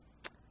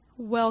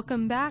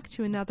Welcome back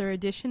to another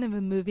edition of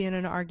A Movie and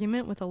an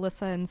Argument with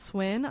Alyssa and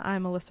Swin.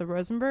 I'm Alyssa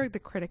Rosenberg, the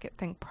critic at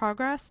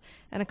ThinkProgress,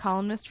 and a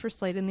columnist for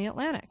Slate and The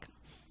Atlantic.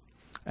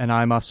 And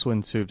I'm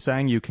Swin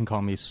Suebsaeng. You can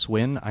call me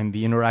Swin. I'm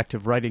the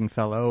interactive writing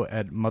fellow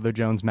at Mother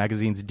Jones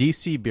Magazine's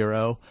DC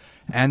Bureau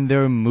and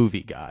their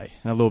movie guy,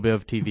 and a little bit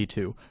of TV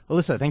too.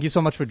 Alyssa, thank you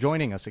so much for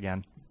joining us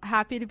again.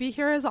 Happy to be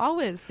here as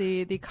always.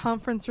 The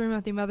conference room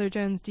at the Mother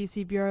Jones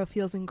DC Bureau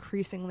feels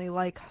increasingly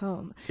like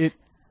home.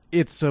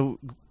 It's a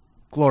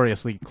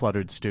gloriously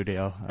cluttered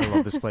studio. I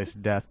love this place to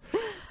death.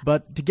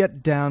 But to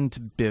get down to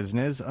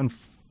business,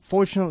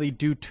 unfortunately,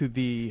 due to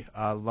the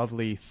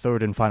lovely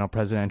third and final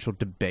presidential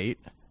debate,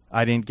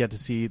 I didn't get to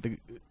see the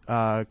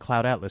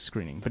Cloud Atlas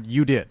screening, but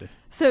you did.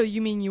 So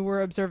you mean you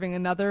were observing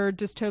another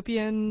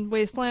dystopian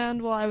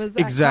wasteland while I was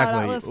at Exactly.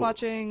 Cloud Atlas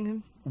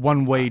watching?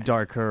 One way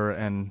darker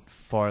and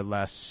far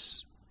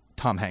less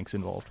Tom Hanks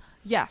involved.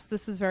 Yes,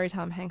 this is very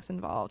Tom Hanks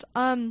involved.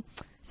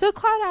 So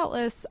Cloud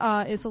Atlas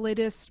is the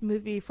latest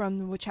movie from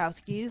the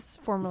Wachowskis,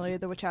 formerly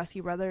the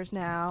Wachowski brothers,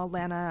 now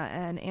Lana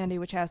and Andy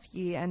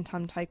Wachowski and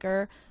Tom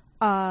Tykwer.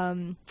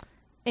 And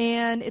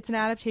it's an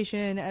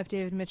adaptation of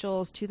David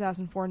Mitchell's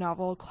 2004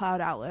 novel Cloud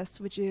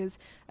Atlas, which is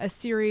a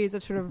series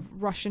of sort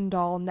of Russian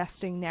doll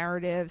nesting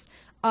narratives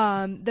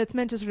that's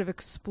meant to sort of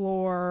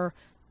explore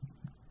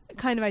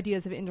kind of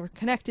ideas of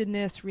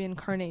interconnectedness,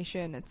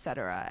 reincarnation,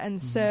 etc.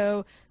 And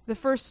so the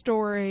first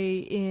story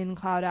in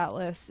Cloud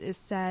Atlas is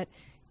set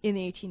in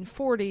the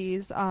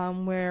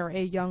 1840s, where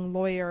a young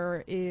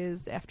lawyer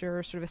is,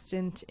 after sort of a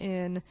stint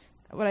in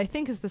what I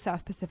think is the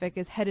South Pacific,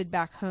 is headed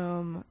back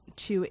home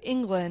to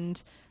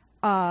England,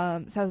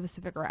 South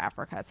Pacific or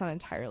Africa. It's not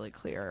entirely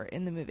clear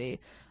in the movie.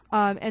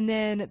 And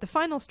then the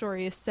final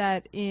story is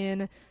set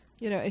in,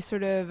 a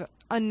sort of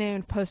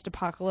unnamed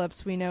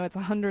post-apocalypse. We know it's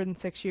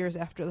 106 years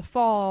after the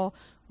fall,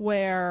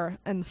 and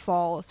the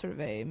fall is sort of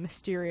a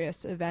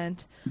mysterious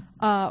event,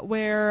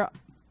 where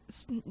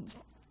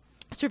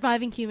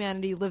surviving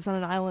humanity lives on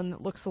an island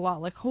that looks a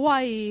lot like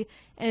Hawaii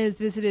and is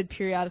visited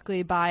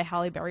periodically by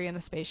Halle Berry in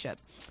a spaceship.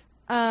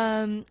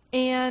 And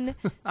I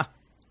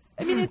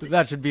mean,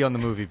 that should be on the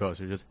movie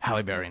poster, just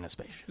Halle Berry in a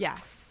spaceship.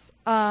 Yes.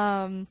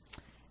 And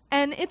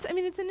it's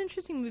an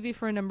interesting movie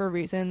for a number of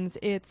reasons.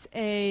 It's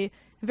a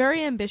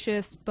very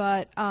ambitious,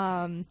 but,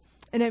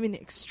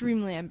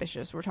 extremely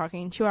ambitious. We're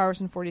talking 2 hours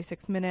and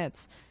 46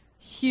 minutes,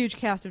 huge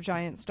cast of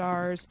giant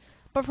stars.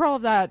 But for all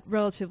of that,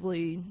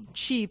 relatively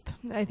cheap.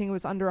 I think it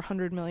was under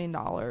 $100 million,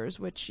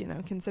 which,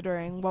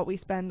 considering what we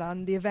spend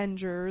on The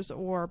Avengers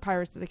or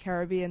Pirates of the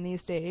Caribbean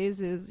these days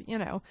is,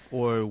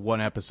 Or one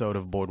episode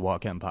of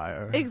Boardwalk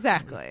Empire.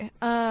 Exactly.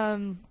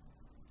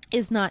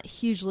 Is not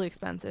hugely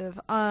expensive.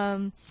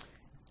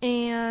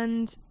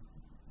 It's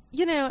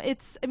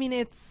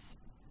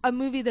a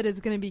movie that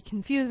is going to be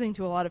confusing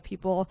to a lot of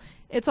people.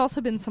 It's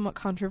also been somewhat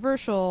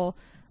controversial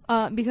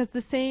because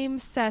the same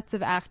sets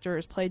of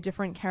actors play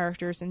different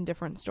characters in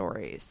different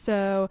stories.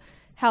 So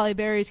Halle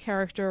Berry's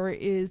character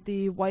is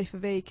the wife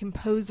of a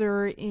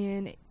composer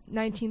in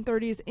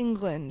 1930s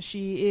England.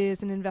 She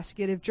is an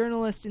investigative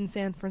journalist in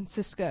San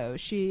Francisco.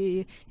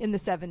 In the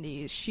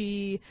 70s.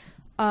 She,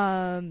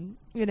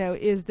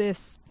 is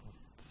this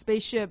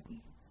spaceship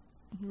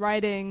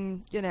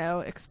riding,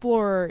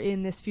 explorer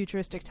in this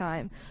futuristic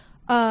time.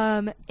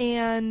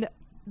 And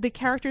the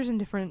characters in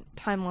different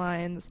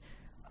timelines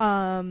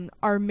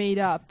are made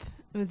up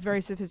with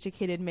very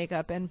sophisticated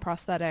makeup and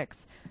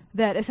prosthetics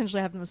that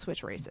essentially have them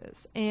switch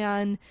races.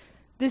 And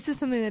this is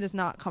something that is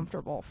not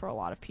comfortable for a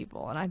lot of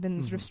people. And I've been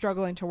sort of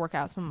struggling to work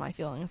out some of my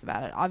feelings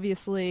about it.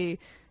 Obviously,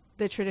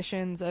 the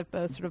traditions of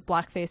both sort of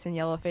blackface and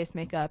yellowface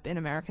makeup in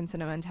American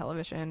cinema and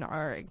television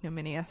are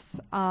ignominious.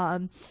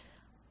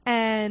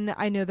 And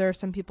I know there are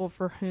some people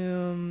for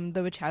whom the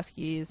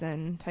Wachowskis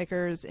and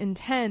Tykwer's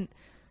intent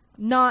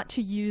not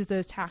to use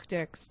those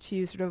tactics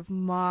to sort of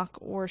mock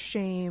or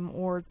shame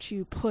or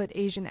to put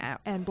Asian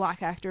and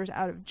black actors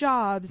out of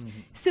jobs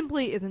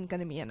simply isn't going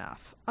to be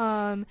enough.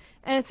 And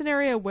it's an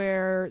area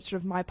where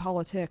sort of my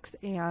politics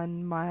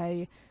and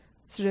my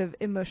sort of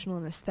emotional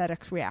and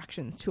aesthetic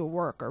reactions to a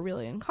work are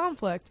really in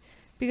conflict,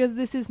 because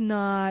this is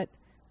not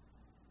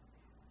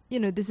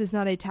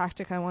a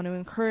tactic I want to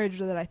encourage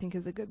or that I think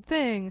is a good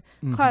thing.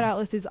 Cloud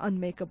Atlas is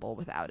unmakeable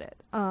without it.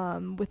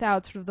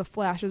 Without sort of the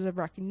flashes of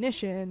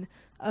recognition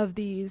of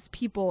these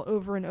people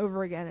over and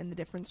over again in the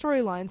different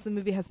storylines, the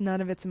movie has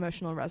none of its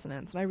emotional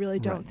resonance. And I really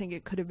don't think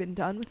it could have been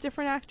done with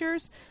different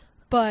actors.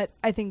 But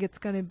I think it's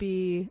going to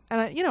be, and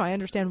I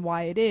understand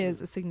why it is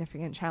a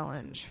significant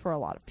challenge for a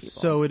lot of people.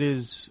 So it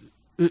is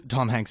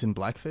Tom Hanks in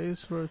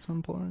blackface at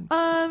some point?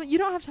 You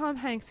don't have Tom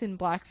Hanks in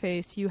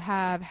blackface. You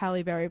have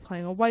Halle Berry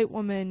playing a white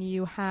woman.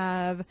 You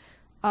have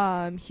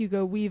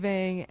Hugo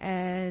Weaving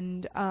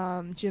and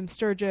Jim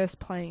Sturgis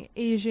playing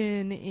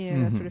Asian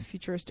in a sort of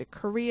futuristic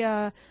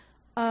Korea.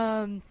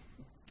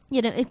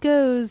 It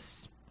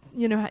goes.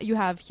 You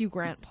have Hugh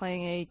Grant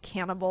playing a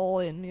cannibal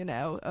in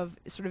of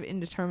sort of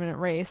indeterminate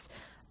race.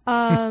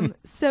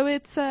 So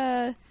it's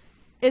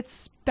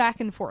it's back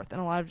and forth in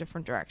a lot of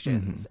different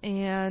directions.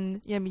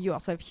 And I mean, you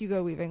also have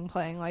Hugo Weaving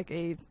playing like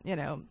a,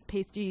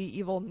 pasty,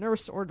 evil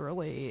nurse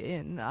orderly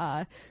in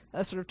a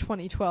sort of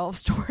 2012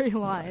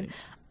 storyline.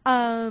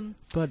 Right.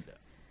 But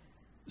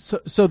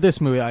so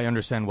this movie, I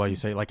understand why you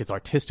say like it's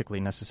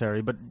artistically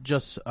necessary, but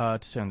just to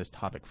stay on this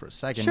topic for a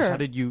second, Sure. How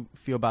did you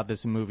feel about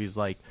this in movies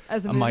like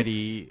As a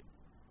Mighty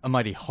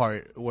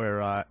Heart,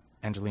 where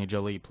Angelina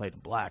Jolie played a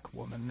black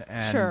woman,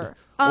 and Sure.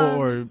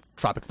 or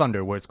Tropic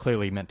Thunder, where it's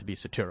clearly meant to be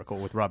satirical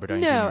with Robert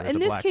Downey Jr. No, as in a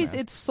this black case,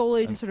 man. it's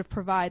solely to sort of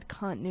provide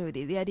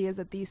continuity. The idea is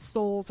that these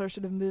souls are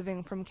sort of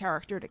moving from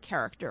character to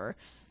character.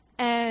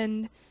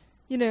 And,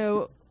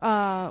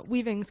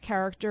 Weaving's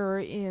character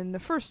in the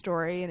first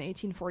story in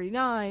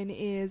 1849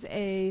 is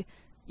a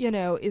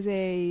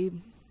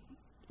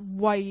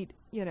white,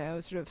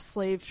 sort of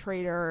slave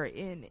trader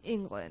in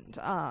England,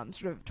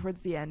 sort of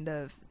towards the end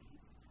of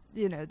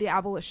the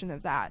abolition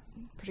of that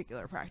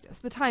particular practice.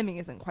 The timing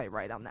isn't quite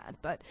right on that,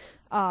 but,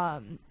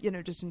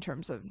 just in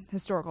terms of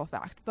historical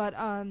fact. But,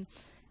 and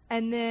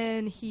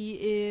then he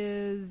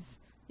is,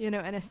 an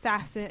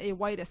assassin, a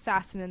white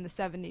assassin in the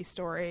 70s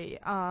story.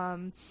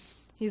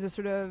 He's a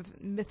sort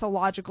of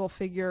mythological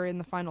figure in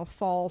the Final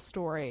Fall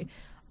story.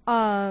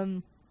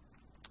 So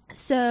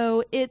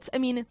it's,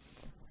 in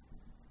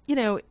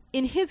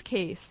his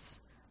case,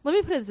 let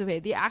me put it this way.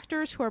 The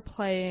actors who are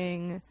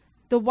playing...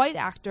 The white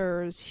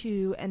actors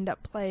who end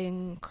up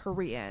playing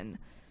Korean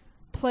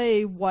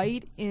play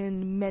white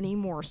in many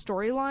more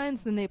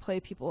storylines than they play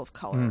people of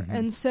color.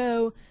 And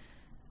so,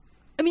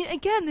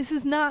 again, this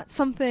is not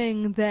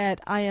something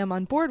that I am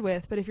on board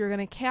with, but if you're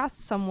going to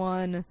cast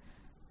someone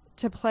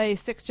to play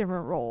 6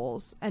 different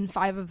roles and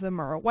 5 of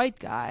them are a white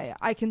guy,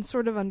 I can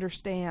sort of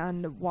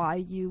understand why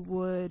you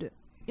would,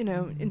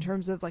 in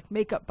terms of like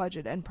makeup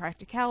budget and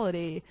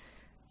practicality,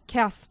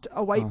 cast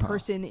a white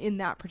person in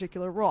that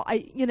particular role.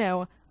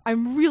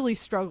 I'm really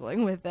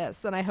struggling with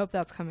this, and I hope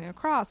that's coming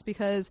across,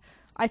 because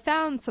I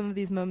found some of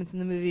these moments in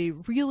the movie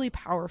really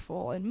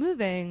powerful and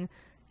moving,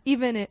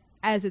 even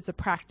as it's a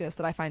practice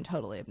that I find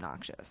totally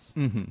obnoxious.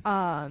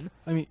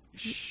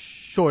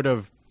 Short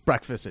of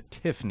Breakfast at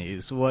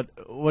Tiffany's, what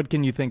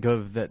can you think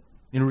of that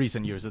in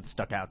recent years that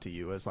stuck out to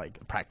you as like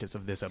a practice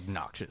of this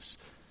obnoxious?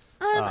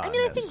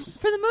 I think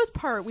for the most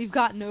part we've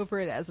gotten over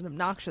it as an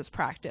obnoxious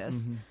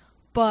practice,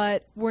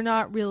 but we're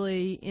not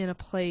really in a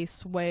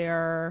place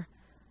where...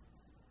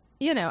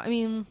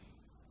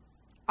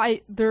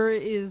 there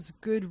is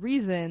good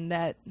reason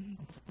that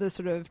the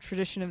sort of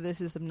tradition of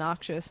this is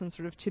obnoxious and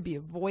sort of to be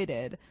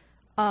avoided.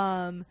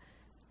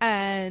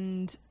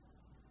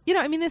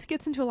 This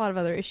gets into a lot of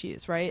other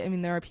issues, right?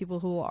 There are people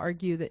who will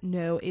argue that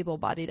no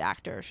able-bodied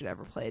actor should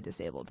ever play a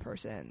disabled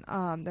person.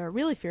 There are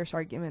really fierce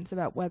arguments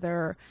about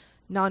whether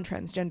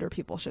non-transgender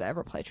people should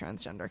ever play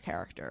transgender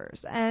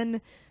characters.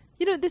 And,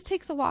 this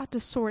takes a lot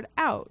to sort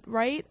out,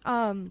 right?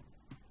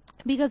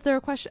 Because there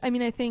are questions...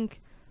 I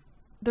think...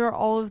 there are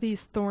all of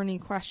these thorny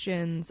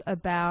questions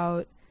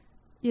about,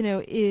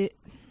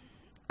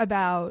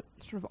 about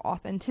sort of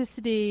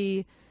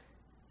authenticity,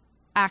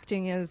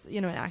 acting as,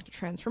 an act of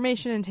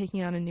transformation and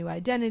taking on a new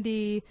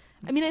identity.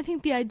 I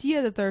think the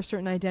idea that there are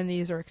certain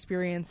identities or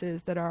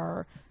experiences that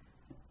are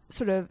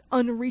sort of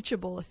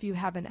unreachable if you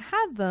haven't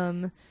had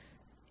them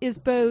is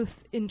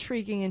both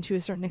intriguing and to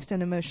a certain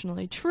extent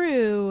emotionally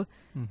true,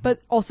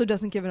 but also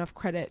doesn't give enough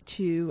credit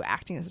to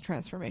acting as a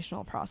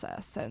transformational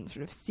process and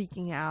sort of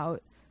seeking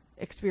out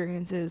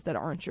experiences that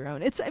aren't your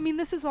own. This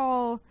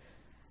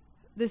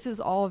is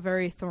all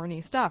very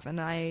thorny stuff,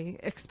 and I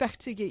expect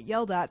to get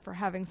yelled at for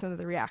having some of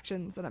the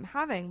reactions that I'm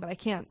having, but I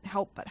can't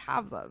help but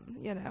have them.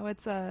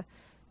 It's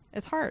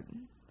hard.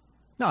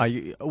 No,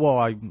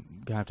 I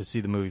have to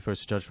see the movie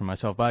first to judge for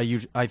myself, but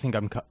I think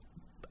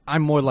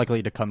I'm more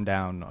likely to come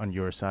down on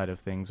your side of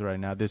things right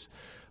now.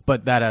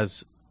 But that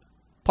has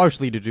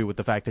partially to do with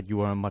the fact that you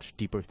are a much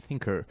deeper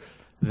thinker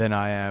than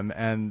I am,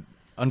 and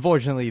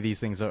unfortunately these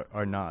things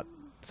are not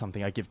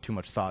something I give too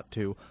much thought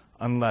to,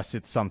 unless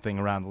it's something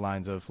around the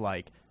lines of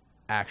like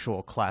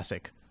actual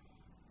classic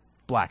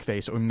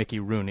blackface or Mickey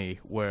Rooney,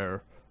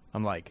 where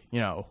I'm like,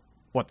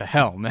 what the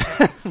hell, man?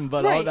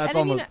 But right. That's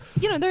and almost...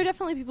 there are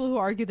definitely people who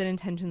argue that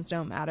intentions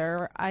don't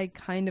matter. I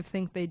kind of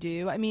think they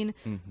do.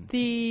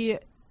 The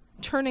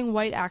turning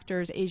white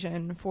actors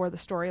Asian for the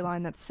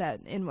storyline that's set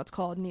in what's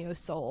called Neo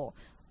Soul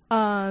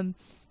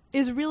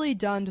is really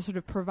done to sort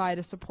of provide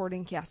a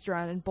supporting cast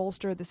around and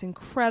bolster this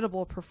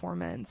incredible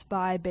performance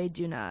by Bae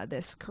Doona,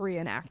 this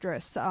Korean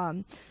actress,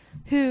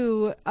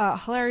 who,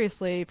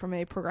 hilariously, from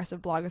a progressive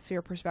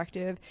blogosphere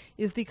perspective,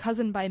 is the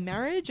cousin by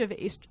marriage of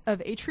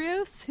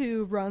Atrios,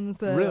 who runs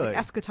the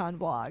Eschaton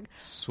blog.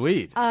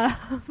 Sweet. So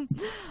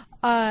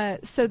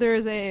there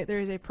is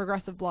a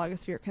progressive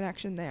blogosphere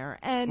connection there,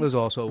 and there's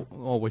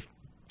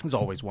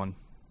always one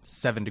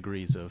 7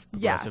 degrees of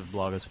progressive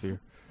blogosphere.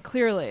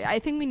 Clearly, I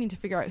think we need to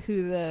figure out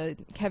who the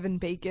Kevin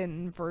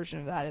Bacon version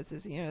of that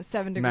is.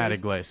 7 degrees. Matt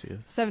Iglesias.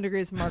 7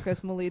 degrees of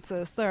Marcos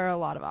Molitzis. There are a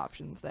lot of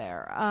options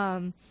there.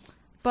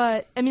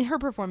 But, I mean, her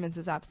performance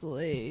is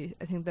absolutely,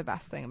 I think, the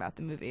best thing about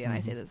the movie. And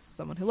I say this as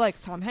someone who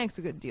likes Tom Hanks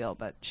a good deal,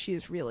 but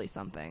she's really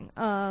something.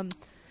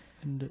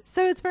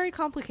 So it's very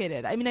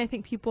complicated. I mean, I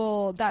think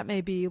that may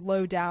be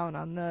low down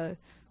on the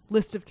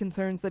list of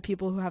concerns that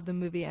people who have the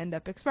movie end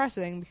up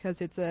expressing,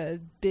 because it's a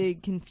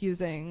big,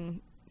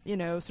 confusing,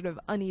 sort of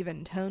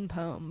uneven tone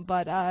poem.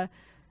 But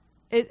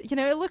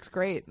it looks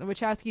great. The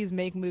Wachowskis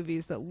make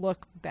movies that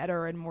look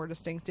better and more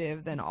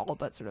distinctive than all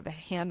but sort of a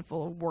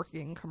handful of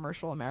working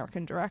commercial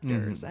American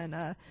directors. And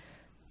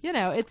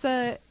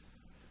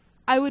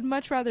I would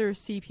much rather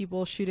see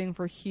people shooting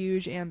for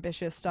huge,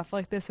 ambitious stuff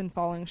like this and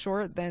falling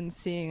short than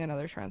seeing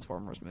another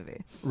Transformers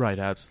movie. Right,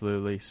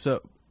 absolutely.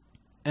 So,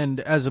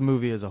 and as a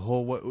movie as a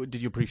whole, what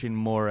did you appreciate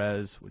more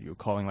as what you were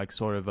calling like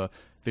sort of a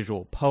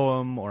visual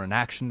poem or an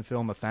action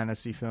film, a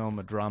fantasy film,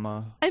 a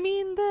drama? I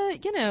mean,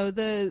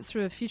 the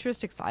sort of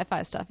futuristic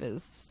sci-fi stuff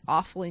is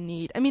awfully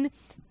neat. I mean,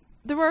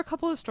 there were a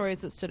couple of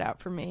stories that stood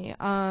out for me.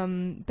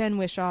 Ben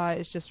Whishaw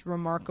is just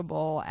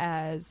remarkable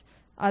as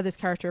this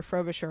character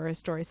Frobisher. His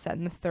story set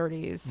in the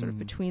 30s, sort of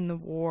between the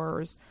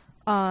wars.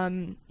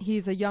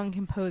 He's a young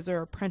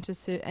composer,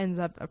 ends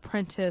up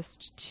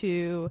apprenticed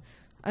to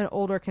an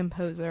older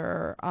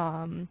composer,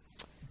 and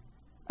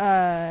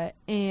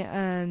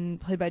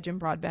played by Jim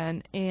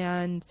Broadbent.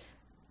 And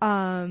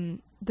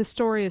the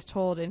story is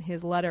told in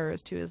his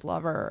letters to his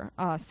lover,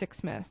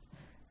 Sixsmith,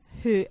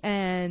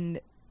 and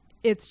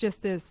it's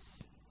just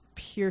this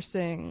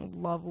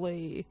piercing,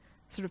 lovely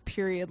sort of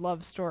period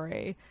love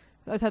story.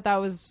 I thought that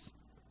was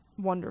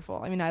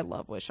wonderful. I mean, I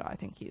love Whishaw. I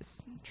think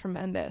he's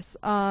tremendous.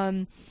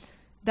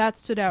 That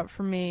stood out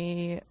for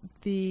me.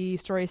 The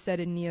story set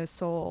in Neo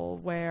Soul,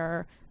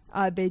 where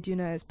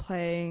Bayduna is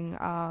playing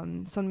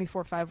Sunmi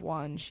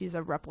 451. She's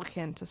a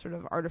replicant, a sort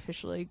of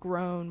artificially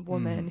grown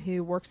woman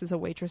who works as a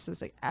waitress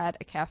at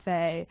a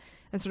cafe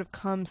and sort of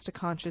comes to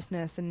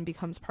consciousness and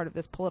becomes part of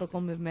this political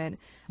movement.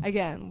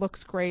 Again,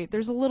 looks great.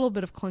 There's a little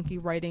bit of clunky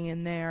writing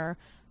in there,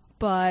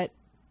 but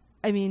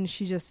I mean,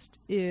 she just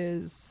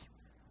is,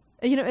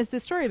 it's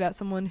this story about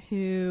someone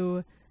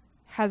who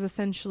has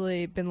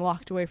essentially been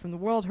locked away from the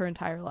world her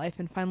entire life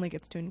and finally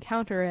gets to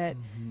encounter it.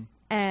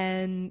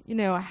 And,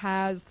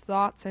 has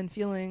thoughts and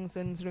feelings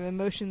and sort of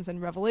emotions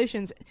and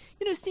revelations.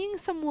 Seeing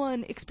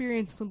someone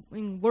experiencing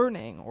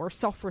learning or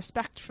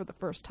self-respect for the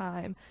first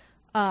time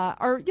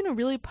are,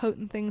 really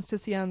potent things to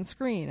see on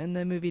screen. And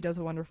the movie does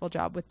a wonderful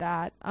job with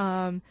that.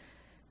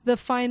 The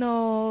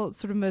final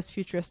sort of most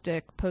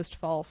futuristic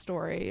post-fall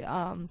story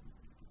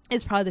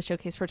is probably the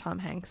showcase for Tom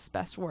Hanks'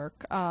 best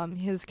work.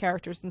 His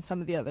characters in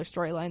some of the other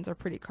storylines are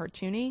pretty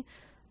cartoony.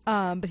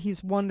 But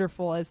he's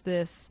wonderful as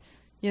this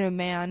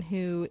man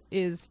who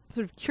is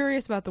sort of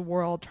curious about the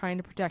world, trying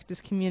to protect his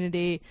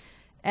community,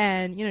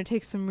 and,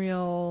 takes some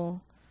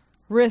real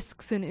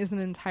risks and isn't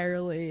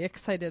entirely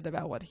excited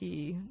about what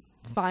he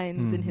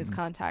finds in his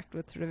contact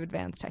with sort of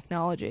advanced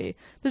technology.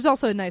 There's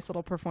also a nice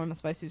little performance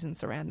by Susan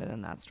Sarandon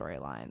in that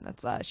storyline.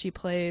 That's she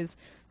plays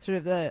sort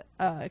of the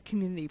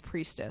community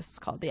priestess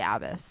called the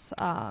Abbess,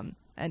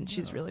 and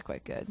she's really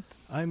quite good.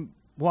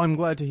 I'm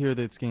glad to hear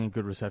that it's getting a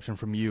good reception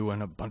from you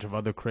and a bunch of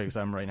other critics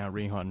I'm right now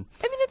reading on.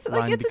 I mean, it's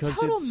a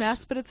total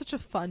mess, but it's such a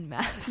fun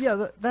mess.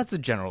 Yeah, that's the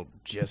general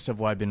gist of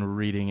what I've been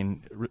reading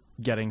and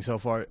getting so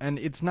far. And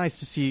it's nice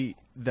to see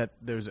that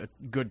there's a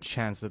good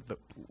chance that the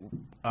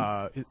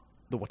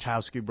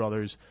Wachowski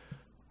brothers...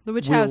 The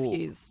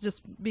Wachowskis.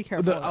 Just be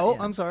careful.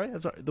 I'm sorry.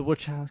 The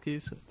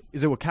Wachowskis.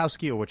 Is it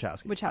Wachowski or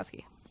Wachowski?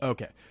 Wachowski.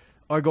 Okay.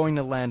 Are going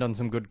to land on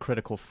some good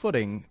critical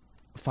footing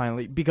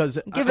finally, because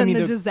given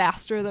the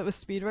disaster that was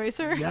Speed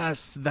Racer.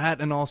 Yes,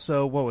 that, and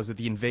also what was it,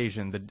 The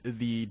Invasion,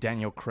 the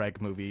Daniel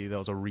Craig movie that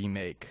was a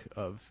remake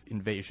of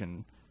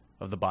Invasion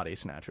of the Body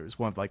Snatchers,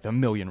 one of like the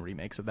million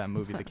remakes of that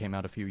movie that came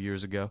out a few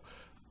years ago.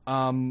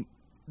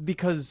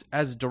 Because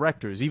as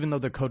directors, even though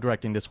they're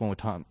co-directing this one with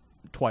Tom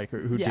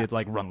Tykwer, who did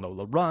like Run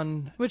Lola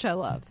Run, which I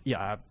love.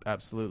 Yeah,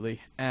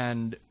 absolutely.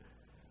 And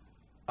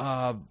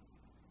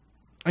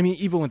I mean,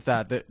 even with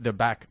that, they're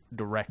back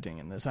directing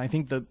in this. I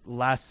think the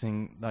last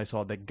thing I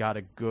saw that got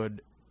a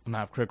good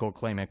amount of critical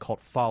acclaim and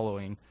cult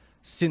following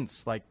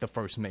since, like, the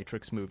first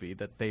Matrix movie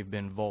that they've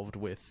been involved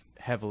with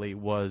heavily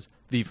was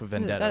V for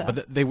Vendetta.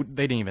 But they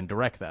didn't even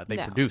direct that. They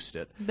produced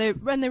it. They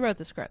wrote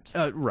the script.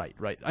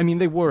 Right. I mean,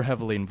 they were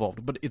heavily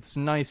involved, but it's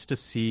nice to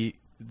see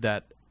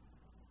that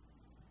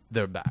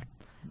they're back.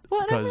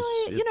 Well, and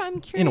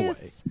I'm curious. In a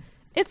way.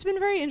 It's been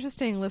very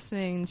interesting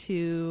listening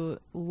to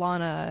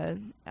Lana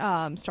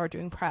start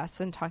doing press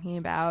and talking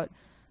about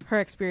her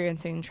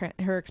experience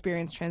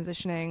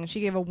transitioning. She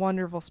gave a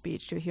wonderful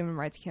speech to a human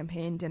rights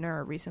campaign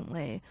dinner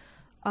recently.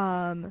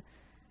 And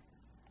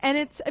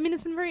it's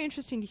been very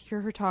interesting to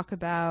hear her talk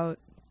about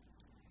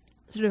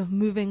sort of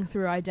moving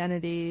through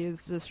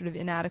identities, the sort of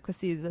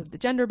inadequacies of the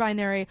gender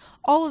binary,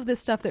 all of this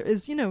stuff that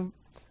is,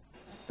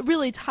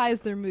 really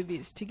ties their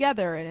movies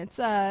together, and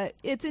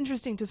it's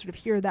interesting to sort of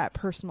hear that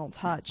personal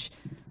touch,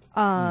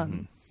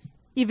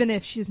 even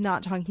if she's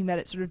not talking about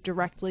it sort of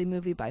directly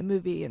movie by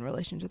movie in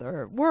relation to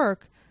their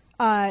work.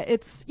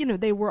 It's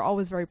they were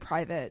always very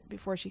private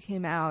before she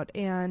came out,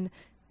 and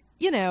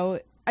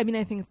I mean,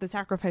 I think the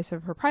sacrifice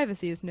of her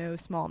privacy is no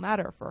small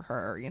matter for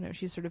her. You know,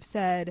 she sort of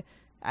said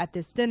at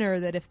this dinner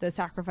that if the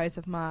sacrifice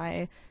of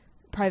my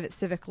private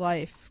civic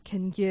life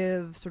can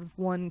give sort of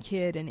one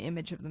kid an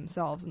image of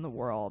themselves in the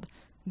world,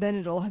 then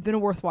it'll have been a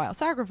worthwhile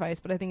sacrifice.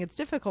 But I think it's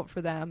difficult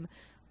for them.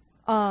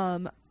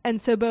 And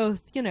so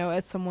both, you know,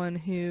 as someone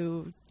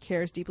who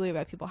cares deeply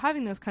about people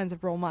having those kinds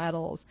of role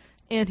models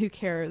and who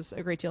cares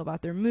a great deal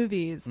about their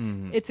movies,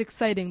 it's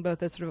exciting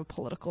both as sort of a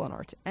political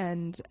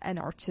and an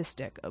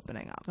artistic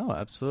opening up. Oh,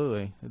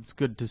 absolutely. It's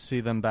good to see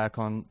them back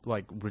on,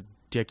 like,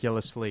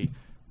 ridiculously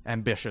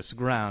ambitious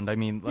ground. I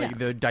mean, like,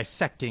 they're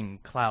dissecting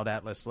Cloud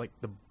Atlas, like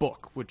the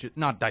book, which is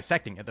not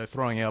dissecting it. They're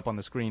throwing it up on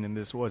the screen, and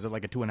this was it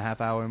like a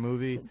 2.5-hour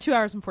movie? 2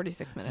 hours and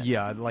 46 minutes.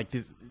 Yeah, like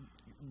this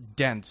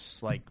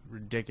dense, like,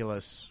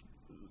 ridiculous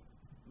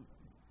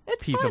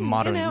piece of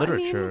modern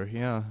literature. I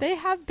mean, they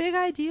have big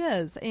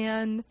ideas,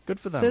 and good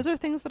for them. Those are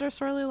things that are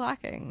sorely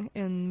lacking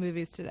in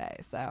movies today.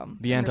 So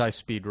the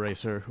anti-speed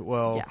racer.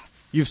 Well,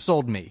 yes. You've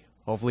sold me.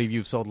 Hopefully,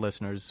 you've sold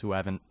listeners who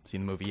haven't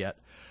seen the movie yet.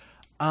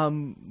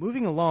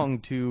 Moving along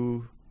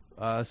to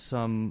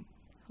some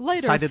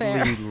lighter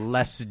decidedly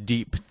less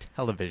deep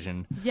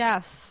television.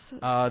 Yes.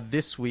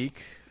 This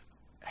week,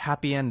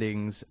 Happy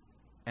Endings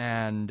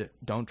and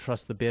Don't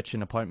Trust the Bitch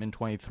in Apartment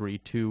 23,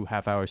 2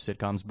 half-hour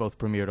sitcoms, both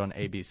premiered on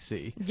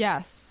ABC.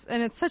 Yes,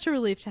 and it's such a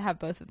relief to have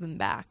both of them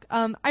back.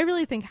 I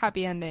really think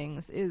Happy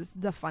Endings is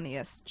the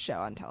funniest show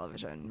on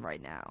television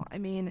right now. I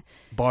mean,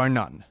 bar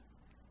none.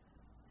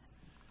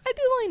 I'd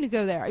be willing to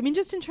go there. I mean,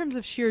 just in terms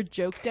of sheer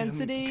joke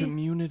density.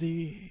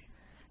 Community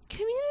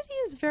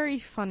is very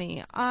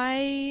funny.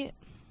 I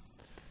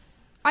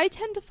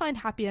tend to find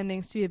Happy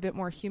Endings to be a bit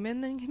more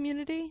human than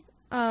Community.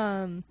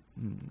 But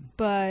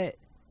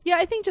yeah,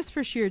 I think just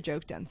for sheer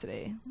joke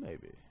density.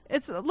 Maybe.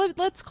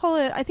 Let's call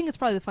it, I think it's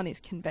probably the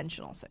funniest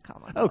conventional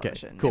sitcom on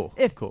television. Okay, cool.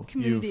 If cool.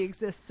 Community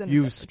exists.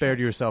 You've spared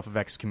yourself of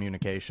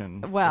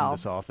excommunication in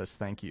this office.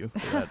 Thank you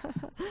for that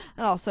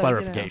and also,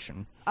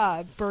 clarification.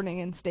 Burning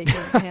and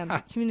staking the hands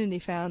of Community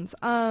fans.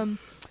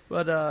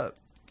 But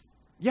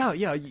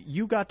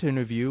you got to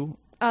interview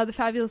the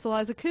fabulous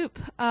Eliza Coupe,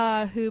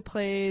 who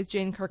plays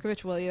Jane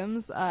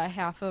Kirkovich-Williams,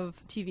 half of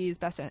TV's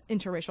best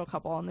interracial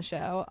couple on the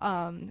show.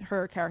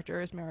 Her character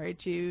is married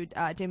to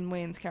Damon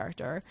Wayans'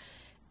 character.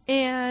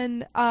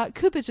 And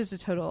Coupe is just a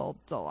total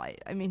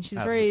delight. I mean, she's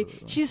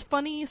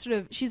funny,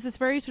 she's this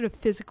very sort of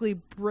physically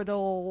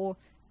brittle,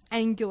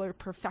 angular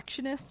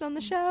perfectionist on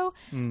the show.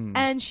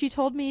 And she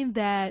told me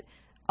that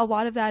a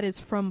lot of that is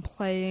from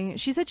playing,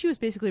 she said she was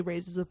basically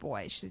raised as a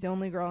boy. She's the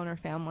only girl in her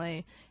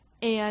family.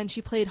 And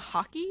she played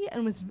hockey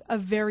and was a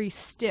very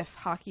stiff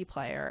hockey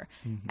player.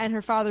 And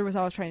her father was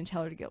always trying to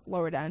tell her to get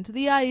lower down to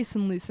the ice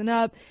and loosen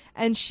up.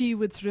 And she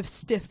would sort of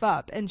stiff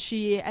up. And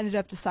she ended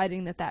up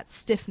deciding that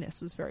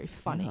stiffness was very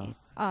funny.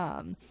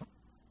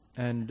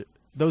 And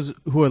those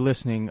who are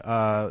listening,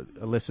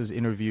 Alyssa's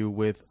interview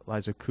with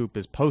Eliza Coupe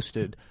is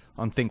posted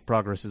on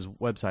ThinkProgress's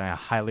website. I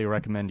highly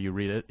recommend you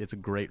read it. It's a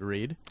great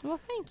read. Well,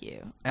 thank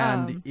you.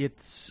 And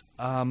it's...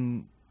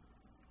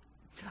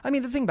 I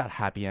mean, the thing about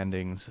Happy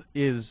Endings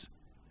is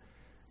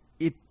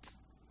it's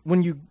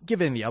when you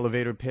give in the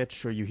elevator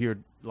pitch or you hear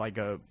like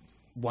a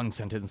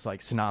one-sentence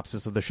like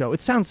synopsis of the show,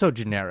 it sounds so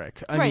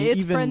generic. I mean,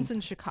 it's Friends in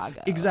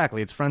Chicago.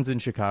 Exactly, it's Friends in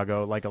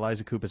Chicago. Like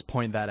Eliza Coupe has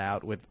pointed that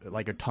out with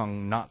like her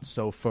tongue not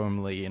so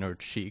firmly in her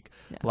cheek.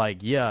 Yeah.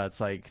 Like,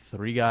 it's like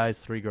 3 guys,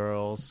 3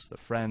 girls, they're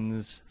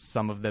friends.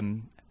 Some of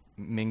them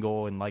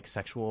mingle in like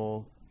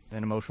sexual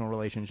and emotional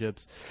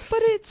relationships.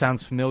 But it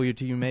sounds familiar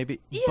to you,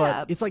 maybe. Yeah,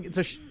 but it's like it's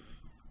a.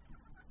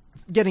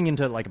 Getting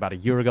into it like about a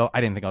year ago,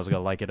 I didn't think I was going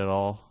to like it at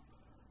all.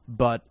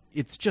 But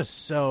it's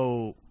just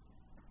so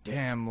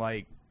damn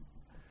like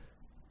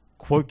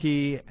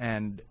quirky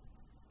and,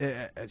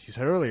 as you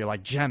said earlier,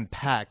 like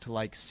jam-packed,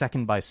 like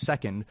second by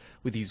second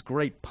with these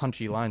great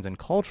punchy lines and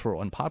cultural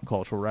and pop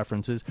cultural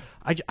references.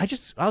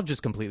 I'll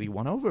just completely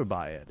won over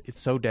by it.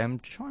 It's so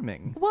damn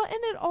charming. Well, and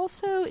it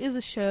also is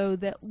a show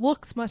that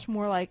looks much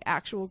more like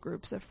actual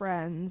groups of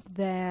friends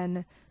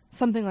than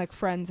something like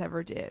Friends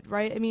ever did,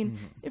 right? I mean,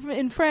 if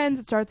in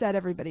Friends, it starts out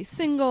everybody's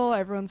single,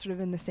 everyone's sort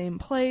of in the same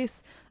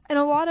place. And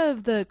a lot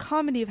of the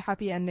comedy of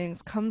Happy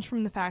Endings comes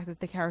from the fact that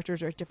the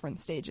characters are at different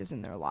stages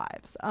in their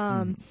lives.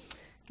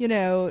 You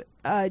know,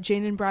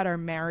 Jane and Brad are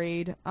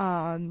married,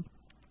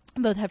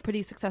 both have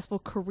pretty successful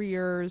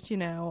careers, you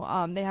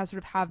know, they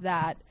have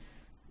that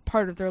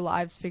part of their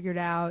lives figured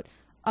out.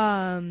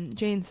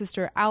 Jane's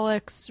sister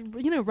Alex,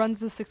 you know,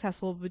 runs a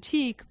successful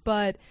boutique,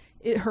 but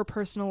her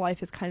personal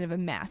life is kind of a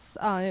mess.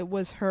 It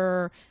was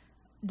her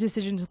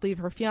decision to leave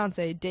her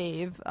fiance,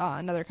 Dave,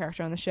 another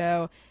character on the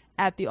show,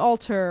 at the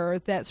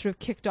altar that sort of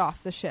kicked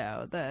off the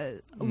show.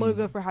 The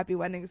logo for Happy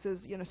Weddings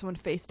is, you know, someone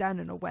face down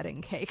in a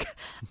wedding cake.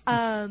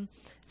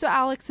 So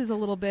Alex is a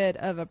little bit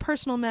of a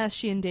personal mess.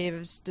 She and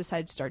Dave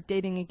decide to start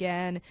dating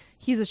again.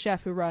 He's a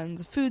chef who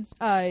runs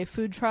a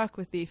food truck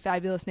with the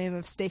fabulous name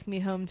of Steak Me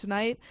Home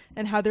Tonight,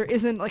 and how there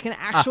isn't like an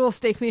actual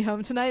Steak Me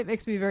Home Tonight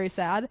makes me very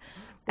sad.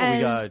 Well,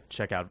 we gotta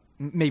check out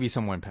maybe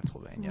somewhere in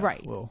Pennsylvania.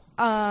 Right.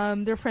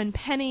 Their friend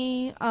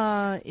Penny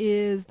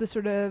is the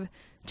sort of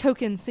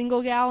token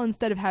single gal.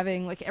 Instead of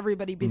having like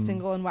everybody be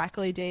single and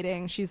wackily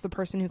dating, she's the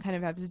person who kind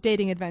of has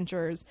dating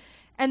adventures.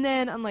 And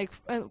then unlike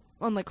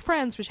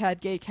Friends, which had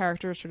gay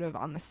characters sort of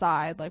on the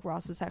side, like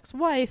Ross's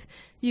ex-wife,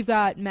 you've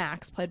got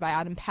Max, played by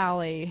Adam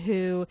Pally,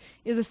 who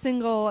is a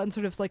single and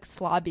sort of like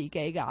slobby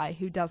gay guy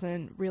who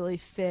doesn't really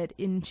fit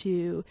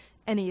into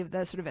any of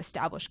the sort of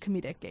established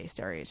comedic gay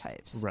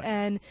stereotypes. Right.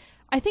 And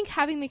I think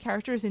having the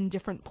characters in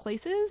different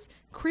places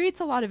creates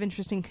a lot of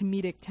interesting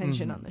comedic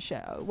tension on the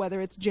show, whether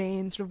it's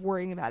Jane sort of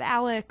worrying about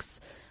Alex,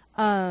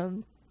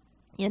 Dave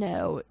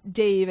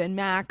and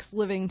Max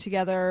living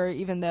together,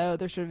 even though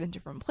they're sort of in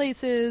different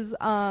places.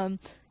 The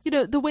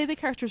way the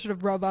characters sort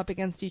of rub up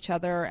against each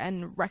other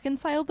and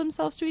reconcile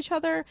themselves to each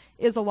other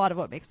is a lot of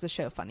what makes the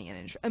show funny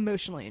and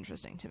emotionally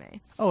interesting to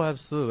me. Oh,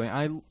 absolutely.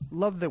 I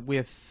love that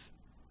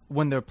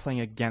when they're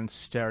playing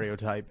against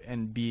stereotype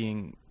and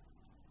being...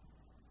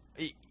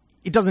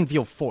 It doesn't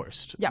feel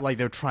forced, like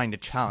they're trying to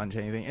challenge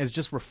anything. It's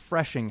just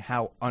refreshing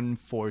how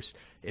unforced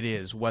it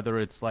is, whether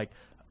it's like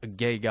a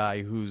gay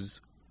guy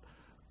who's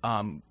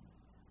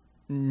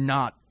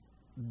not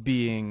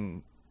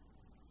being,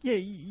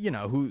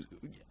 who...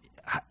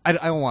 I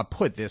don't want to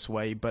put it this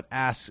way, but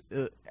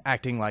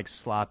acting like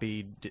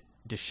sloppy,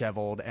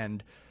 disheveled,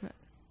 and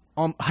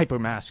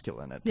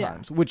hyper-masculine at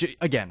times. Which,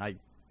 again, I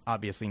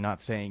obviously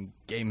not saying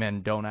gay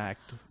men don't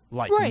act...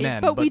 like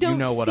men, but we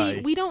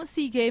don't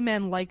see gay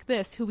men like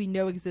this who we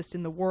know exist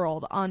in the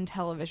world on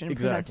television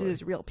presented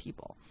as real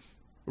people.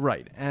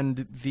 Right.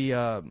 And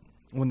the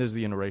when there's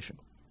the interracial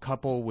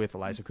couple with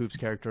Eliza Coupe's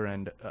character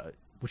and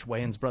which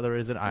Wayans brother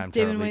is it?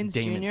 Damon Wayans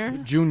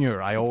Jr.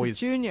 Junior. I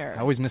always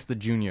miss the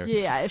junior.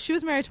 Yeah, if she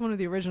was married to one of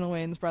the original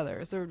Wayans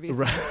brothers, there would be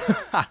some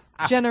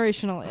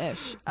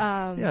generational-ish.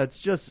 Yeah, it's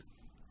just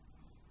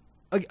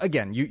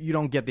again, you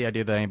don't get the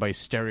idea that anybody's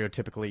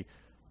stereotypically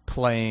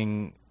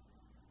playing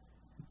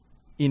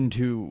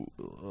into,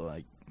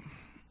 like,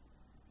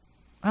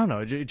 I don't know,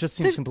 it just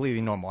seems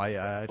completely normal.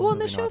 I don't really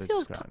the show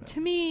feels,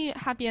 to me,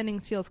 Happy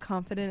Endings feels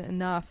confident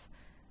enough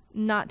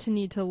not to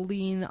need to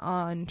lean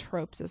on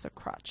tropes as a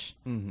crutch.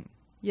 Mm-hmm.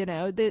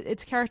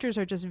 Its characters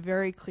are just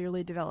very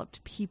clearly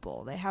developed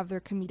people. They have their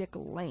comedic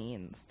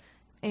lanes.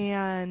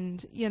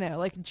 And,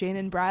 like Jane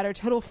and Brad are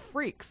total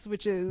freaks,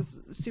 which is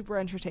super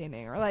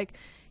entertaining. Or like,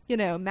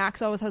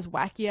 Max always has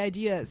wacky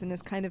ideas and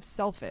is kind of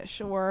selfish.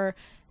 Or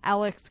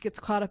Alex gets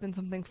caught up in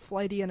something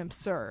flighty and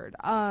absurd.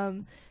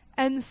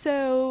 And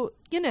so,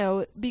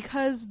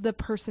 because the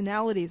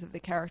personalities of the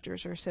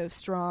characters are so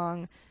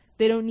strong,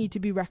 they don't need to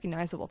be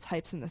recognizable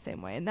types in the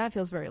same way. And that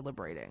feels very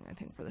liberating, I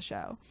think, for the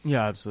show.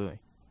 Yeah, absolutely.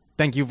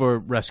 Thank you for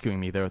rescuing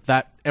me there.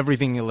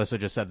 Everything Alyssa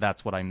just said,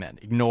 that's what I meant.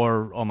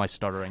 Ignore all my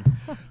stuttering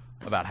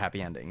about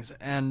happy endings.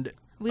 And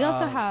we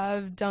also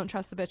have Don't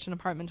Trust the Bitch in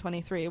Apartment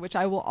 23, which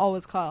I will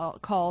always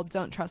call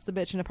Don't Trust the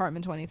Bitch in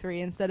Apartment 23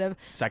 instead of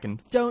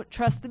second Don't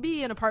Trust the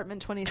Bee in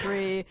Apartment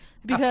 23,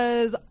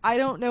 because I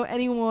don't know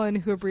anyone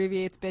who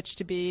abbreviates bitch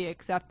to bee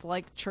except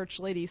like church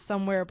ladies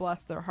somewhere,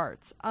 bless their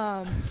hearts.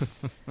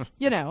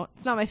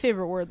 It's not my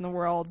favorite word in the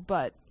world,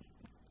 but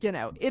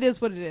it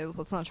is what it is.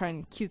 Let's not try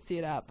and cutesy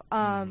it up.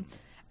 And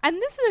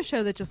this is a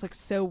show that just looks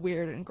so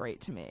weird and great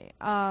to me.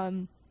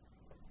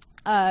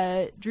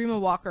 Dreama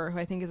Walker, who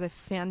I think is a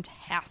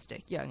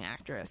fantastic young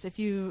actress. If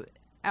you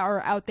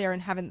are out there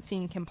and haven't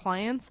seen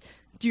Compliance,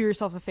 do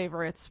yourself a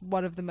favor. It's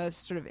one of the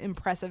most sort of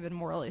impressive and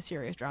morally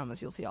serious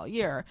dramas you'll see all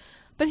year.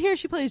 But here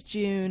she plays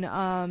June,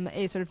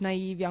 a sort of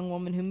naive young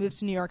woman who moves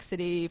to New York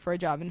City for a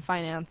job in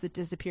finance that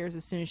disappears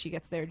as soon as she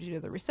gets there due to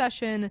the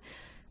recession,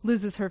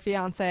 loses her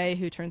fiancé,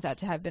 who turns out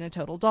to have been a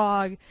total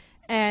dog,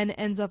 and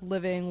ends up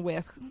living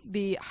with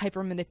the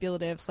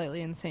hyper-manipulative,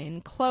 slightly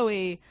insane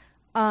Chloe,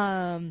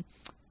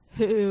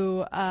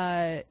 who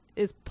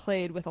is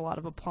played with a lot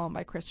of aplomb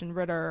by Kristen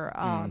Ritter.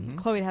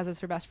 Chloe has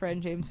as her best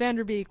friend James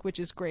Vanderbeek, which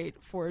is great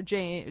for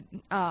June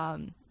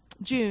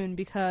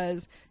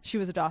because she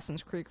was a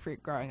Dawson's Creek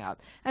freak growing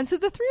up. And so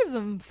the three of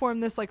them form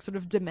this like sort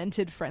of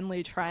demented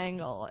friendly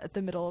triangle at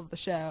the middle of the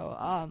show,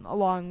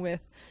 along with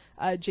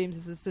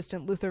James's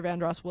assistant Luther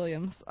Vandross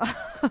Williams.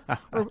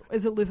 Or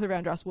is it Luther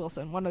Vandross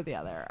Wilson? One or the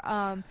other.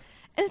 And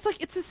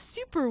it's a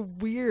super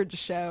weird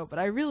show, but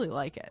I really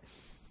like it.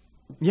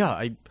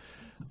 Yeah,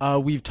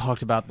 we've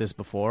talked about this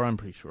before, I'm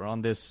pretty sure,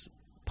 on this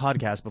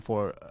podcast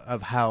before,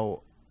 of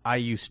how I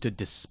used to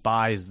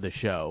despise the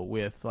show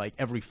with, like,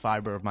 every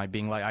fiber of my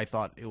being. Like, I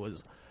thought it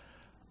was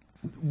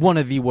one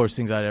of the worst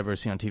things I'd ever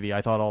seen on TV.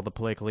 I thought all the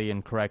politically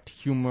incorrect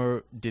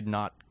humor did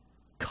not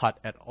cut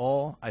at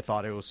all. I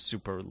thought it was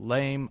super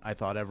lame. I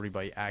thought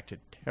everybody acted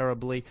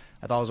terribly.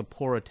 I thought it was a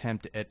poor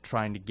attempt at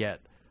trying to get,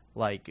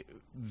 like,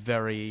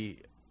 very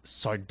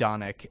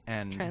sardonic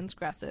and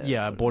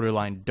transgressive,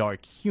 borderline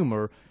dark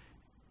humor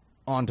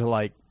onto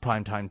like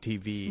primetime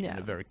TV in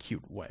a very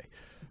cute way.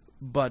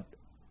 But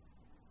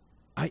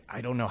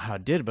I don't know how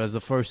it did, but as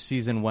the first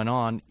season went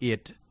on,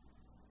 it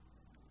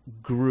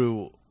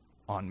grew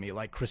on me.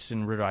 Like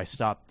Kristen Ritter, I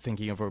stopped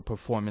thinking of her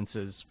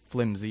performances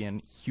flimsy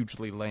and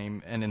hugely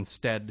lame, and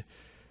instead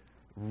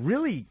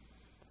really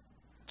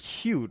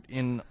cute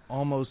in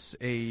almost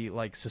a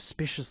like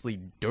suspiciously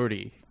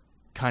dirty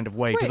kind of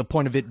way, to the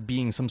point of it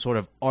being some sort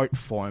of art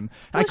form.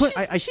 Well,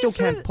 I still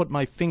can't put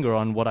my finger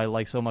on what I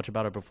like so much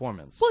about her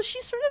performance. Well,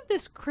 she's sort of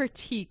this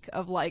critique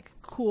of like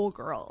cool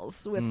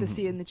girls with the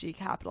C and the G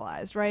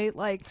capitalized, right?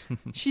 Like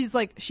she's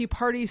like, she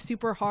parties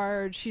super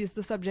hard. She's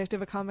the subject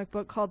of a comic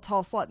book called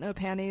Tall Slut No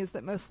Panties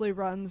that mostly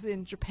runs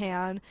in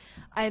Japan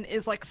and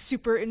is like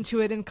super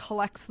into it and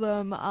collects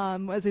them.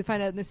 As we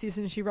find out in the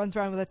season, she runs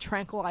around with a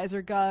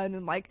tranquilizer gun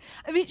and like,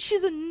 I mean,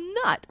 she's a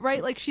nut,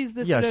 right? Like she's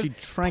this sort of she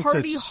tranks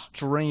a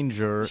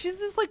stranger. She's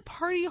this like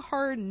party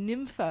hard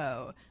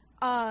nympho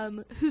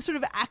who sort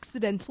of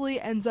accidentally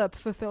ends up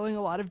fulfilling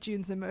a lot of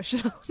June's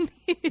emotional needs.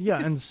 Yeah,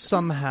 and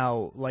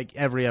somehow, like,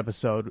 every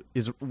episode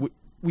is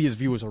we as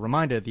viewers are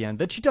reminded at the end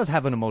that she does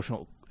have an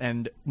emotional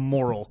and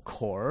moral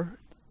core.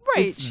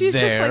 Right, it's she's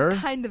there. just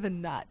like kind of a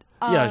nut.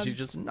 Yeah, she's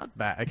just a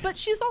nutbag. But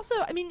she's also,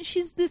 I mean,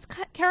 she's this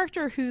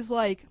character who's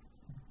like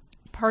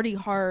party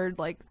hard,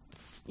 like,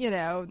 you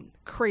know,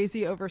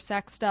 crazy over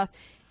sex stuff,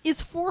 is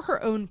for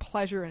her own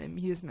pleasure and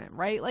amusement,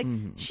 right? Like,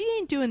 she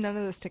ain't doing none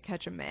of this to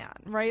catch a man,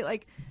 right?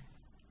 Like,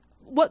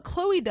 what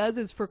Chloe does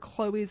is for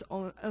Chloe's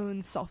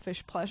own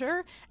selfish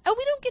pleasure, and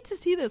we don't get to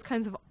see those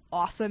kinds of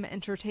awesome,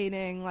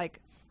 entertaining, like,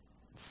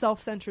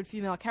 self-centered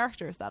female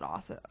characters that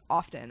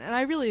often, and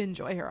I really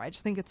enjoy her. I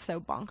just think it's so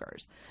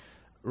bonkers.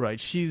 Right,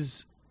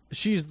 she's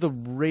the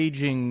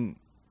raging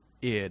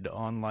id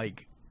on,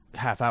 like,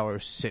 half-hour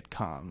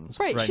sitcoms.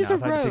 Right, right she's now, a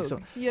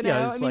rogue, you know?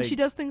 Yeah, I mean, like, she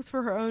does things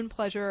for her own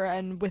pleasure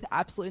and with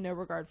absolutely no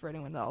regard for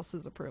anyone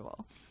else's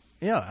approval.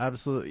 Yeah,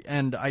 absolutely.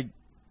 And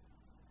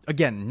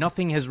again,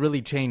 nothing has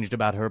really changed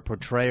about her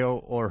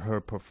portrayal or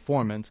her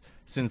performance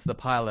since the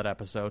pilot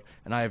episode,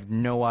 and I have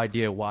no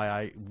idea why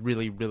I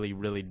really, really,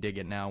 really dig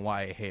it now,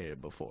 why I hated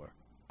it before.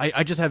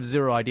 I just have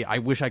zero idea. I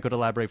wish I could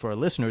elaborate for our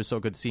listeners so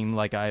it could seem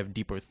like I have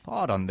deeper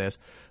thought on this,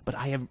 but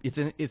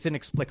it's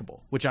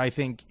inexplicable, which I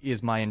think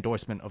is my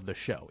endorsement of the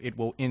show. It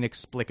will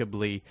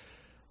inexplicably,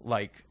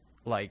 like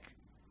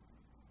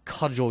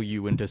cudgel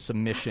you into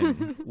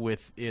submission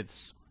with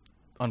its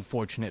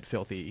unfortunate,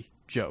 filthy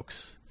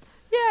jokes.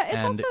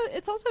 Yeah,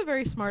 it's also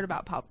very smart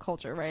about pop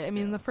culture, right? I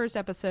mean, in the first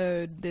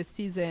episode this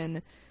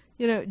season,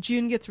 you know,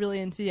 June gets really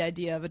into the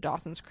idea of a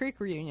Dawson's Creek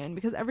reunion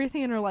because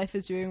everything in her life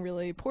is doing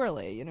really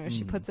poorly. You know,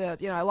 she puts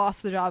it, you know, I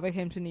lost the job I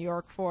came to New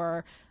York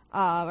for.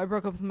 I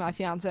broke up with my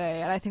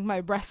fiance, and I think my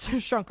breasts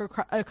have shrunk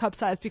a cup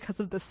size because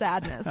of the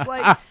sadness.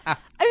 Like, I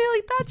mean,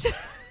 like, that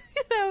just,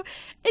 you know,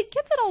 it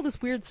gets at all this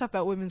weird stuff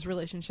about women's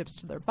relationships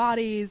to their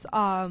bodies,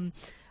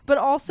 but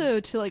also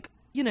to, like,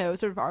 you know,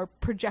 sort of our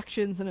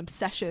projections and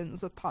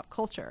obsessions with pop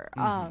culture.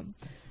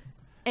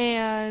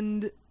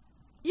 And,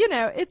 you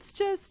know, it's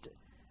just,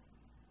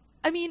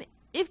 I mean,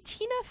 if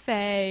Tina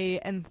Fey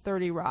and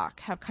 30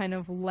 Rock have kind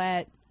of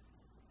let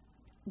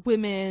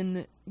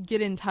women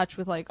get in touch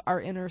with, like,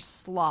 our inner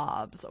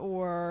slobs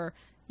or,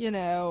 you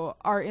know,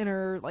 our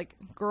inner, like,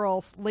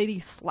 girls, lady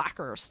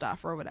slacker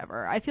stuff or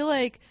whatever, I feel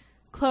like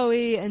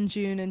Chloe and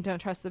June and Don't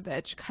Trust the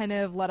Bitch kind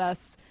of let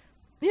us,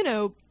 you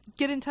know,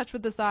 get in touch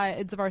with the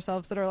sides of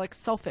ourselves that are, like,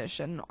 selfish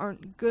and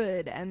aren't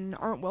good and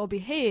aren't well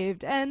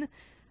behaved. And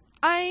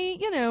I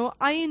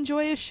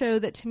enjoy a show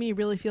that to me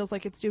really feels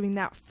like it's doing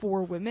that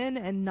for women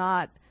and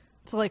not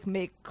to, like,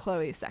 make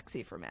Chloe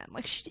sexy for men.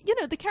 Like, she, you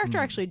know, the character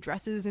actually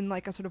dresses in,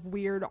 like, a sort of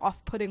weird,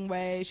 off-putting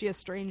way. She has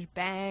strange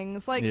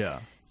bangs. Like,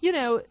 you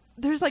know,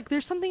 there's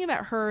something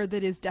about her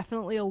that is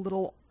definitely a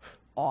little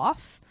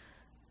off,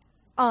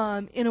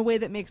 in a way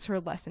that makes her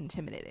less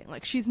intimidating.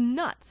 Like, she's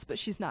nuts, but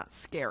she's not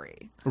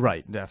scary.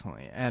 Right,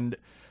 definitely. And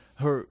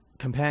her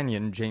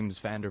companion, James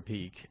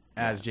Vanderbeek,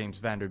 as James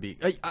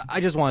Vanderbeek.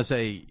 I just want to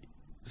say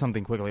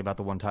something quickly about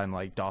the one time,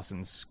 like,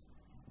 Dawson's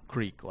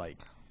Creek, like,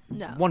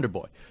 Wonder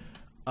Boy.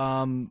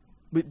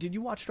 But did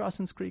you watch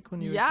Dawson's Creek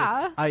when you were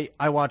a kid?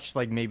 I watched,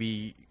 like,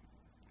 maybe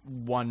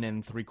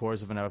 1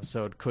 3/4 of an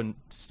episode, couldn't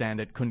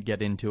stand it, couldn't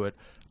get into it.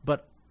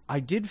 But I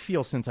did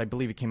feel, since I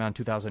believe it came out in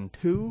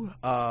 2002,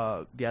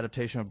 the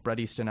adaptation of Bret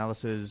Easton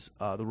Ellis's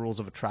The Rules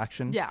of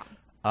Attraction,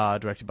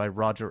 directed by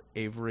Roger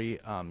Avery.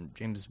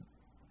 James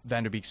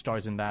Vanderbeek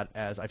stars in that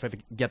as, I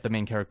forget the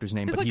main character's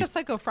name. He's like a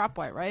psycho frat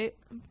boy, right?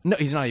 No,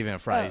 he's not even a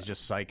frat. He's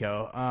just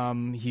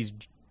psycho. He's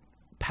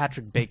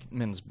Patrick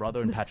Bateman's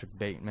brother, and Patrick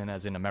Bateman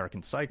as in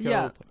American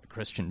Psycho,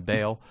 Christian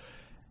Bale.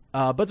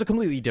 But it's a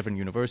completely different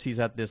universe. He's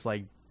at this,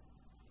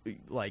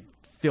 like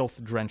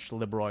filth-drenched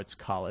liberal arts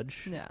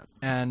college. Yeah.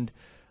 And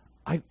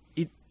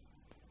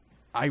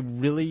I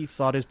really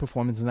thought his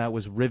performance in that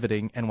was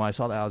riveting, and when I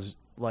saw that, I was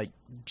like,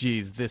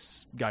 geez,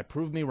 this guy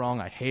proved me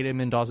wrong. I hate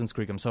him in Dawson's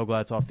Creek. I'm so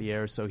glad it's off the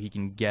air so he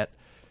can get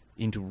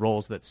into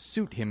roles that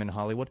suit him in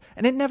Hollywood.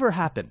 And it never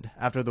happened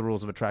after The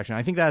Rules of Attraction.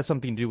 I think that has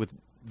something to do with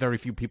very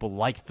few people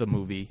liked the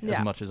movie as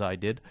much as I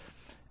did.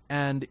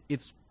 And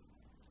it's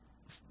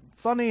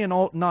funny and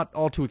not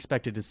all too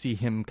expected to see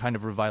him kind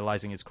of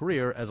revitalizing his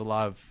career, as a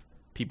lot of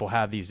people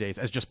have these days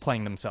as just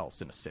playing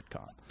themselves in a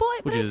sitcom.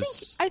 But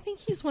I think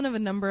he's one of a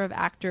number of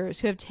actors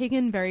who have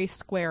taken very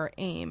square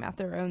aim at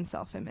their own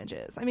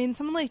self-images. I mean,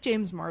 someone like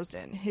James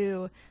Marsden,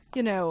 who,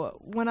 you know,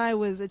 when I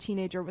was a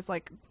teenager was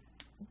like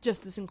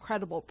just this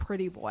incredible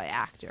pretty boy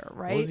actor,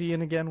 right? What was he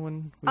in again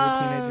when we were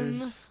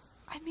teenagers?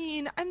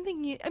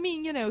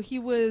 You know,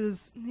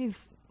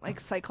 he's like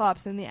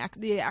Cyclops in the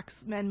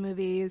X-Men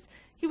movies.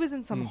 He was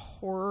in some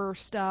horror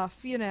stuff,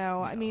 you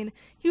know. Yeah. I mean,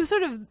 he was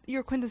sort of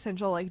your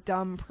quintessential, like,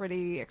 dumb,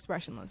 pretty,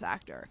 expressionless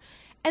actor.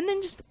 And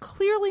then just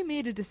clearly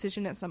made a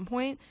decision at some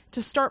point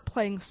to start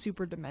playing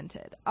super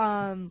demented.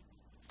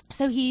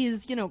 So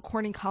he's, you know,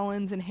 Corny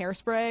Collins in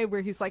Hairspray, where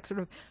he's, like,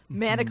 sort of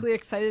manically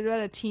excited about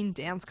a teen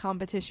dance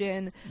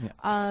competition.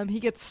 Yeah. He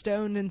gets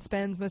stoned and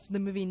spends most of the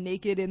movie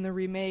naked in the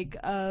remake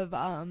of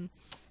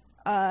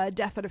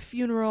Death at a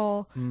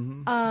Funeral.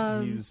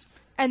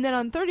 And then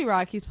on 30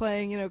 Rock, he's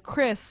playing, you know,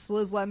 Chris,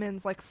 Liz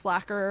Lemon's, like,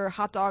 slacker,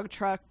 hot dog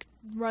truck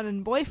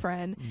running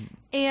boyfriend.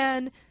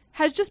 And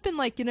has just been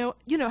like, you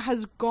know,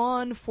 has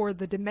gone for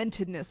the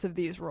dementedness of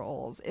these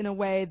roles in a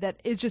way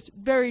that is just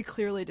very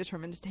clearly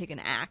determined to take an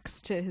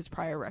axe to his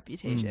prior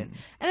reputation.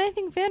 And I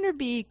think Van Der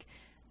Beek,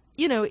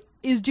 you know,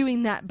 is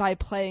doing that by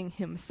playing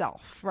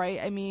himself, right?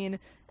 I mean,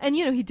 and,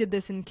 you know, he did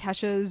this in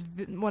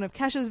one of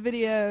Kesha's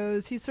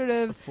videos. He's sort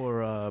of...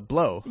 For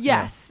Blow.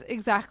 Yes, yeah.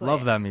 Exactly.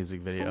 Love that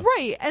music video.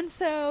 Right. And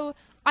so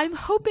I'm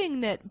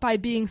hoping that by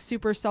being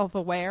super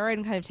self-aware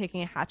and kind of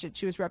taking a hatchet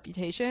to his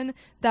reputation,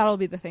 that'll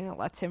be the thing that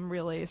lets him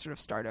really sort of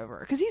start over.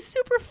 Because he's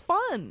super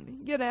fun,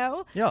 you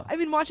know? Yeah. I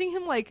mean, watching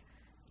him, like,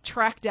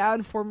 track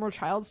down former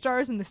child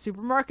stars in the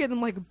supermarket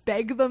and, like,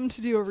 beg them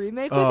to do a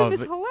remake with him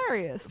is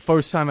hilarious.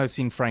 First time I've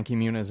seen Frankie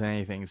Muniz in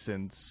anything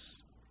since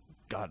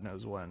God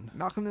knows when.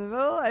 Malcolm in the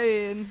Middle? I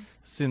mean...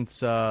 Since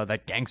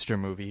that gangster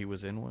movie he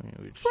was in.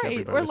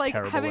 Right, or, like,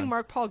 having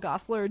Mark Paul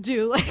Gosselaar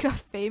do, like, a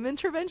fame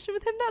intervention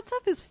with him. That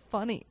stuff is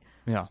funny.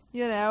 Yeah.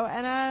 You know,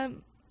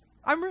 and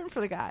I'm rooting for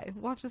the guy.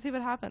 We'll have to see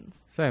what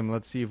happens. Same.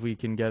 Let's see if we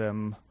can get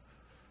him,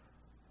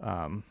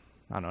 I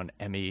don't know, an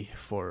Emmy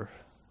for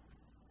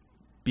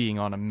being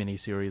on a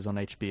miniseries on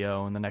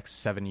HBO in the next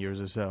 7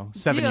 years or so.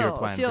 7-year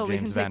plan for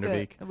James Van Der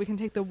Beek. We can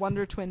take the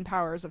Wonder Twin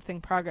powers of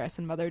ThinkProgress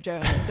and Mother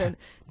Jones and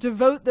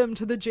devote them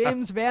to the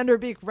James Van Der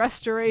Beek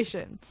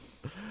restoration.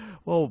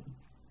 Well,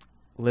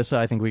 Alyssa,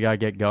 I think we got to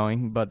get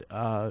going, but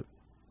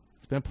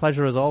it's been a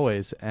pleasure as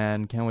always,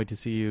 and can't wait to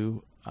see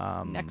you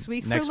next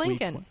week for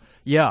Lincoln.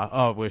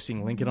 Yeah, we're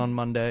seeing Lincoln on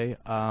Monday,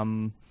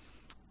 and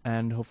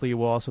hopefully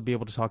we'll also be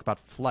able to talk about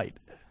Flight.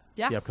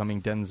 Yes. The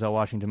upcoming Denzel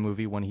Washington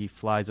movie when he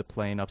flies a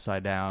plane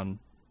upside down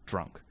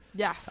drunk.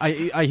 Yes.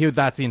 I hear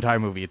that's the entire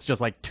movie. It's just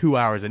like 2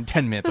 hours and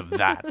 10 minutes of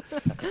that.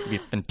 It'll be a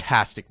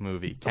fantastic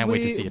movie. Can't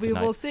wait to see it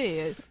tonight. We will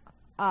see.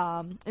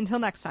 Until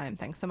next time,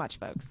 thanks so much,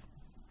 folks.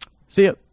 See ya.